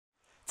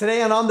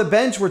Today on the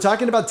Bench, we're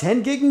talking about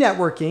 10 gig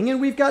networking,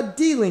 and we've got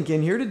D-Link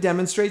in here to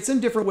demonstrate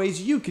some different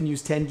ways you can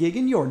use 10 gig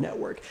in your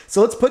network.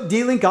 So let's put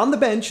D-Link on the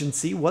bench and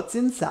see what's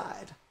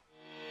inside.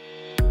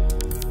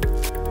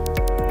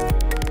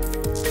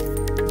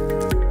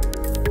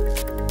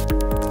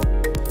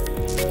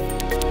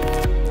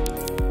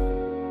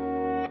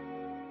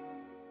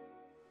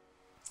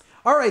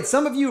 All right,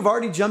 some of you have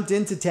already jumped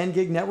into 10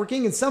 gig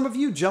networking, and some of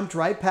you jumped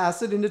right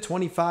past it into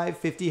 25,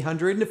 50,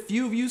 100, and a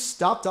few of you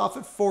stopped off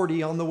at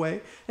 40 on the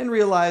way and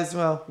realized,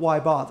 well,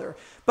 why bother?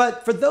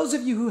 But for those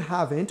of you who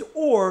haven't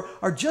or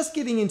are just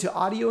getting into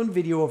audio and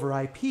video over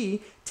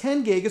IP,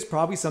 10 gig is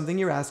probably something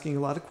you're asking a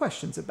lot of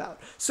questions about.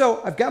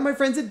 So I've got my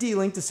friends at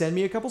D-Link to send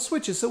me a couple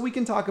switches so we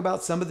can talk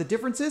about some of the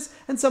differences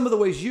and some of the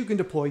ways you can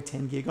deploy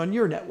 10 gig on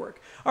your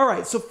network. All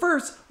right, so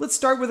first, let's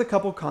start with a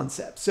couple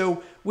concepts.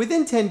 So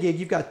within 10 gig,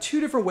 you've got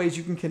two different ways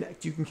you can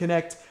connect. You can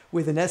connect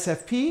with an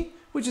SFP,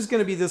 which is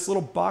going to be this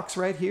little box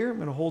right here. I'm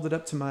going to hold it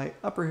up to my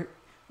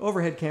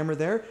overhead camera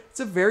there. It's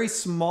a very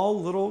small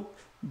little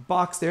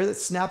box there that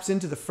snaps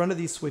into the front of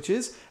these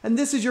switches, and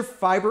this is your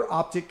fiber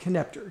optic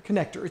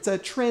connector. It's a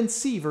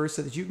transceiver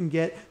so that you can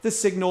get the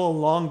signal a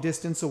long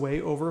distance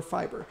away over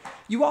fiber.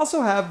 You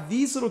also have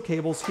these little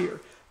cables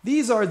here.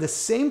 These are the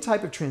same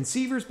type of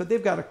transceivers, but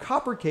they've got a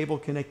copper cable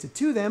connected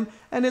to them,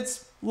 and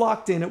it's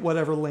locked in at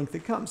whatever length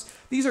it comes.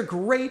 These are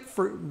great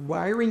for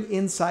wiring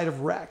inside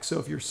of racks. So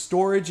if your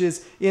storage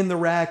is in the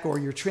rack or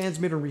your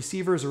transmitter and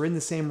receivers are in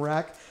the same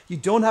rack, you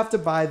don't have to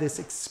buy this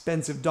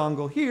expensive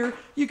dongle here.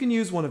 You can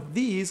use one of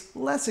these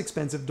less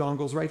expensive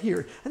dongles right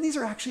here. And these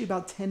are actually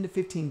about $10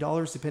 to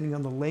 $15 depending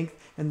on the length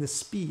and the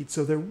speed.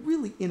 So they're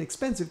really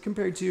inexpensive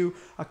compared to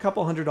a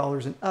couple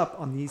 $100 and up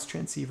on these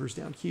transceivers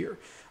down here.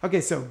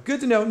 Okay, so good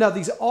to know. Now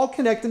these all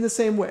connect in the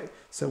same way.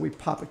 So we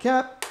pop a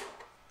cap.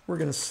 We're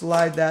going to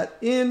slide that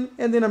in,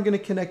 and then I'm going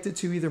to connect it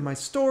to either my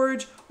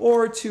storage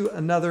or to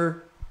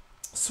another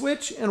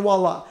switch, and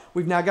voila,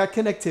 we've now got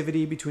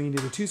connectivity between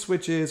either two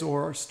switches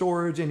or our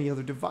storage, any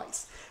other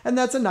device. And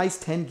that's a nice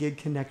 10 gig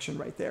connection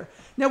right there.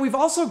 Now we've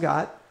also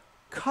got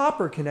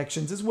copper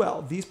connections as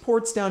well. These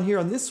ports down here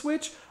on this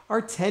switch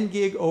are 10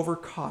 gig over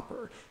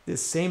copper.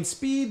 This same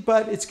speed,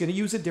 but it's going to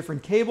use a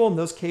different cable, and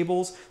those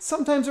cables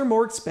sometimes are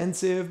more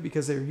expensive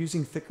because they're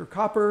using thicker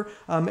copper,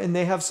 and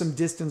they have some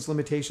distance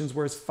limitations,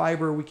 whereas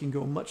fiber, we can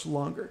go much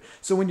longer.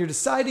 So when you're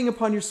deciding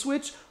upon your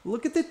switch,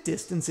 look at the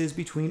distances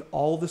between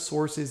all the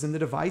sources and the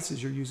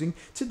devices you're using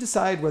to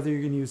decide whether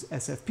you're going to use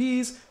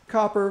SFPs,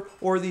 copper,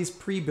 or these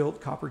pre-built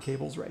copper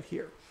cables right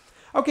here.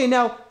 Okay,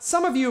 now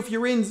some of you, if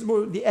you're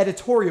in the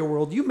editorial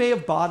world, you may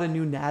have bought a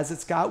new NAS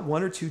that's got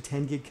 1 or 2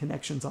 10 gig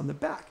connections on the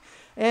back.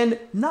 And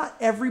not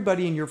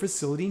everybody in your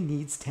facility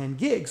needs 10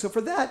 gig. So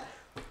for that,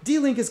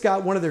 D-Link has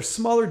got one of their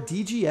smaller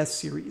DGS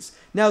series.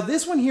 Now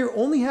this one here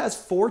only has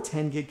 4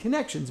 10 gig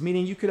connections,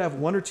 meaning you could have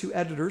 1 or 2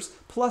 editors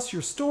plus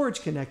your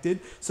storage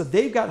connected. So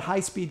they've got high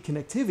speed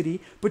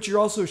connectivity, but you're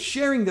also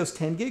sharing those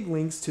 10 gig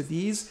links to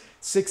these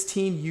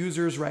 16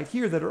 users right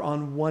here that are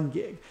on 1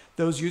 gig.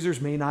 Those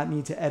users may not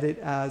need to edit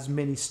as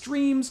many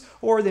streams,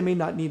 or they may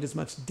not need as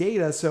much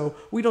data, so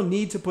we don't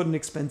need to put an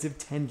expensive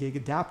 10 gig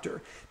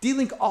adapter.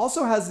 D-Link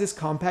also has this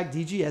compact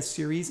DGS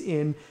series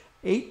in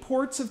 8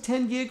 ports of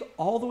 10 gig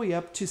all the way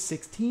up to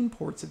 16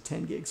 ports of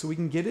 10 gig. So we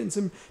can get it in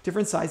some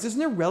different sizes,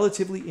 and they're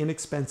relatively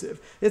inexpensive.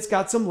 It's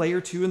got some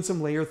layer 2 and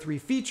some layer 3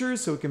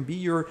 features, so it can be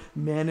your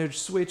managed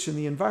switch in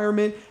the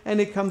environment, and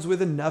it comes with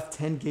enough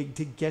 10 gig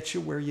to get you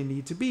where you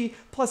need to be,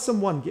 plus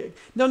some 1 gig.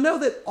 Now know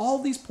that all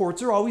these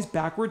ports are always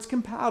backwards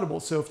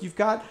compatible. So if you've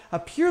got a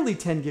purely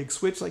 10 gig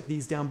switch like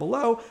these down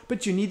below,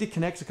 but you need to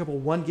connect a couple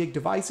 1 gig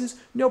devices,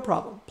 no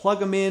problem. Plug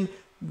them in.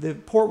 The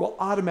port will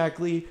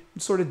automatically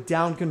sort of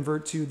down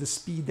convert to the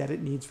speed that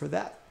it needs for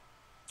that.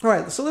 All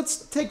right, so let's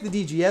take the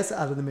DGS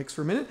out of the mix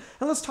for a minute,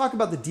 and let's talk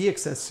about the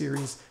DXS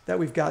series that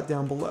we've got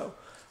down below.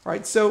 All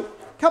right, so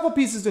a couple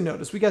pieces to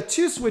notice. We got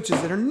 2 switches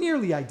that are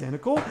nearly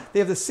identical. They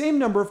have the same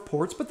number of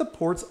ports, but the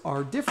ports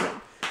are different.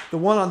 The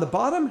one on the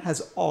bottom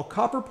has all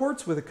copper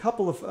ports with a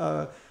couple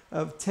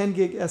of 10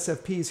 gig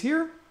SFPs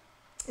here.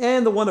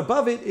 And the one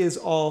above it is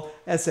all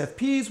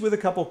SFPs with a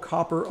couple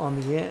copper on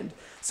the end.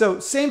 So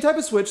same type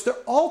of switch. They're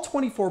all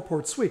 24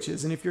 port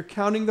switches. And if you're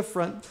counting the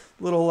front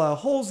little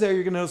holes there,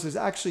 you're going to notice there's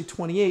actually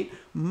 28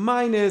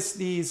 minus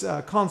these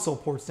console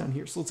ports down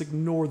here. So let's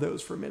ignore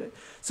those for a minute.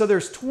 So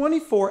there's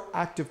 24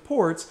 active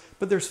ports,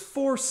 but there's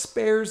 4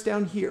 spares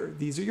down here.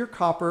 These are your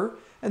copper,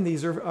 and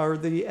these are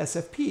the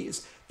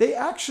SFPs. They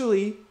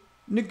actually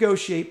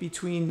negotiate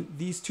between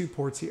these 2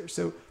 ports here.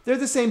 So they're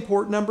the same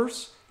port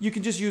numbers. You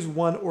can just use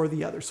one or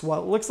the other. So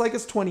while it looks like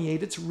it's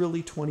 28, it's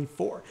really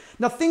 24.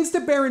 Now, things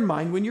to bear in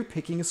mind when you're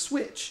picking a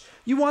switch.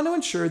 You want to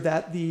ensure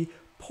that the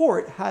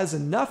port has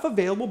enough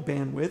available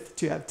bandwidth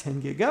to have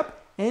 10 gig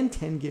up and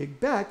 10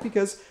 gig back,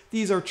 because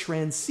these are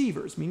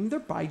transceivers, meaning they're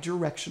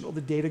bidirectional.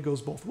 The data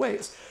goes both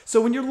ways. So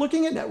when you're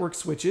looking at network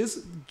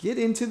switches, get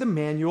into the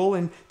manual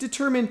and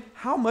determine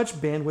how much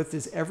bandwidth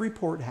does every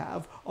port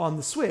have on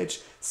the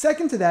switch.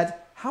 Second to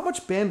that, how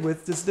much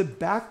bandwidth does the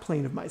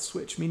backplane of my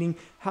switch, meaning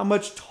how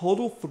much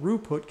total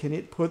throughput can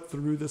it put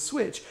through the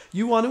switch?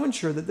 You want to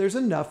ensure that there's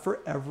enough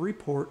for every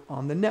port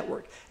on the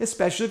network,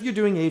 especially if you're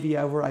doing AV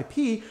over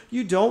IP.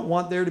 You don't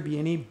want there to be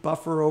any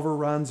buffer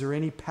overruns or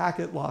any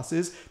packet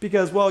losses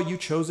because, well, you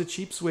chose a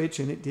cheap switch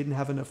and it didn't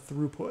have enough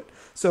throughput.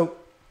 So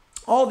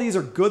all these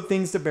are good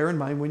things to bear in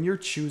mind when you're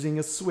choosing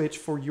a switch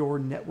for your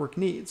network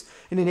needs.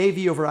 In an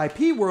AV over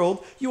IP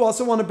world, you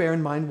also want to bear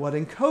in mind what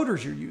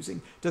encoders you're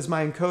using. Does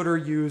my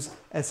encoder use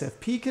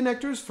SFP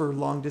connectors for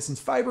long distance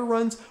fiber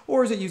runs,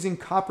 or is it using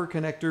copper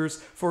connectors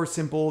for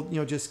simple,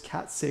 just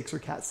Cat6 or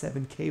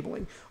Cat7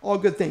 cabling? All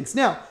good things.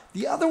 Now,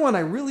 the other one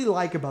I really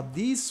like about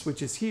these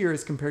switches here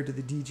as compared to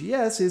the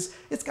DGS is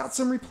it's got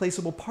some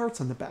replaceable parts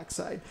on the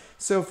backside.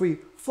 So if we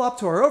flop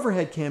to our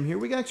overhead cam here,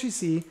 we can actually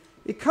see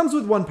it comes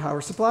with one power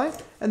supply,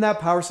 and that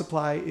power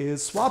supply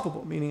is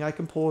swappable, meaning I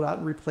can pull it out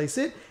and replace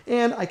it,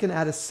 and I can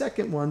add a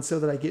second one so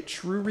that I get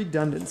true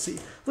redundancy.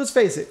 Let's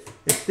face it,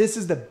 if this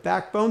is the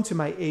backbone to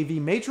my AV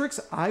matrix,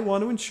 I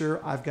want to ensure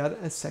I've got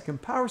a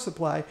second power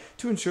supply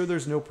to ensure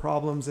there's no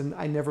problems and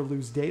I never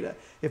lose data.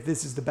 If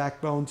this is the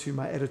backbone to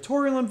my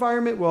editorial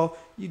environment, well,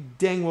 you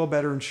dang well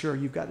better ensure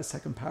you've got a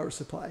second power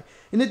supply.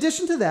 In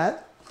addition to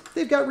that,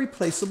 they've got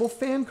replaceable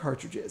fan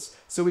cartridges.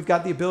 So we've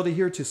got the ability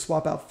here to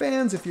swap out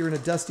fans if you're in a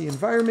dusty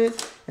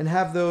environment and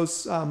have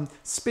those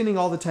spinning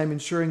all the time,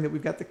 ensuring that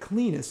we've got the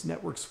cleanest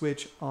network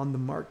switch on the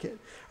market.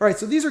 All right,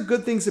 so these are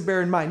good things to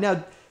bear in mind.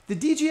 Now, the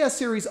DGS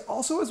series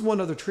also has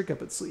one other trick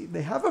up its sleeve.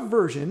 They have a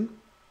version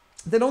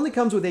that only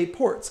comes with 8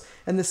 ports.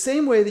 And the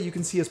same way that you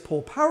can see us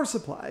pull power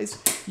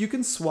supplies, you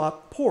can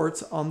swap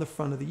ports on the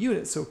front of the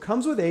unit. So it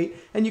comes with 8,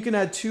 and you can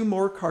add 2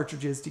 more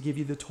cartridges to give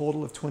you the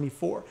total of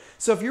 24.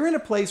 So if you're in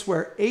a place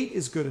where 8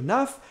 is good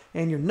enough,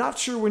 and you're not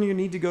sure when you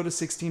need to go to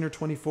 16 or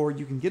 24,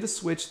 you can get a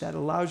switch that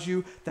allows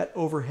you that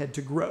overhead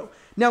to grow.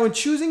 Now, in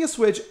choosing a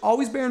switch,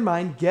 always bear in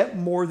mind, get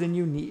more than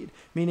you need.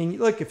 Meaning,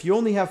 look, if you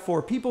only have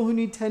 4 people who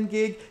need 10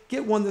 gig,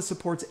 get one that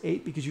supports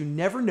 8 because you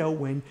never know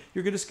when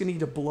you're just going to need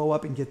to blow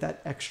up and get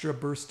that extra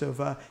burst of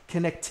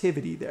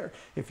connectivity there.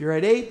 If you're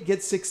at 8,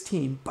 get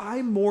 16.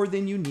 Buy more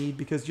than you need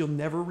because you'll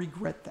never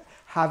regret that,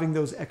 having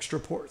those extra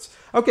ports.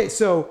 Okay,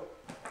 so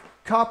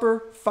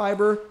copper,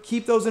 fiber,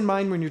 keep those in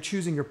mind when you're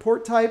choosing your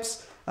port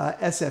types.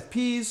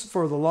 SFPs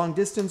for the long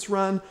distance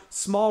run,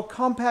 small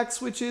compact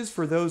switches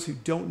for those who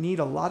don't need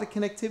a lot of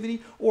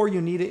connectivity, or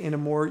you need it in a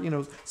more,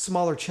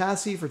 smaller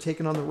chassis for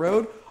taking on the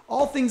road.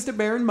 All things to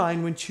bear in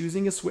mind when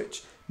choosing a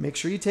switch. Make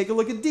sure you take a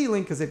look at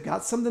D-Link because they've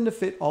got something to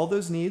fit all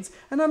those needs.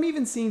 And I'm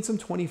even seeing some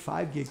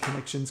 25 gig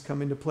connections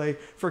come into play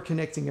for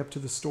connecting up to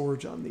the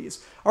storage on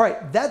these. All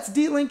right, that's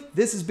D-Link.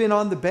 This has been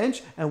On the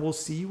Bench, and we'll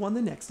see you on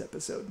the next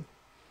episode.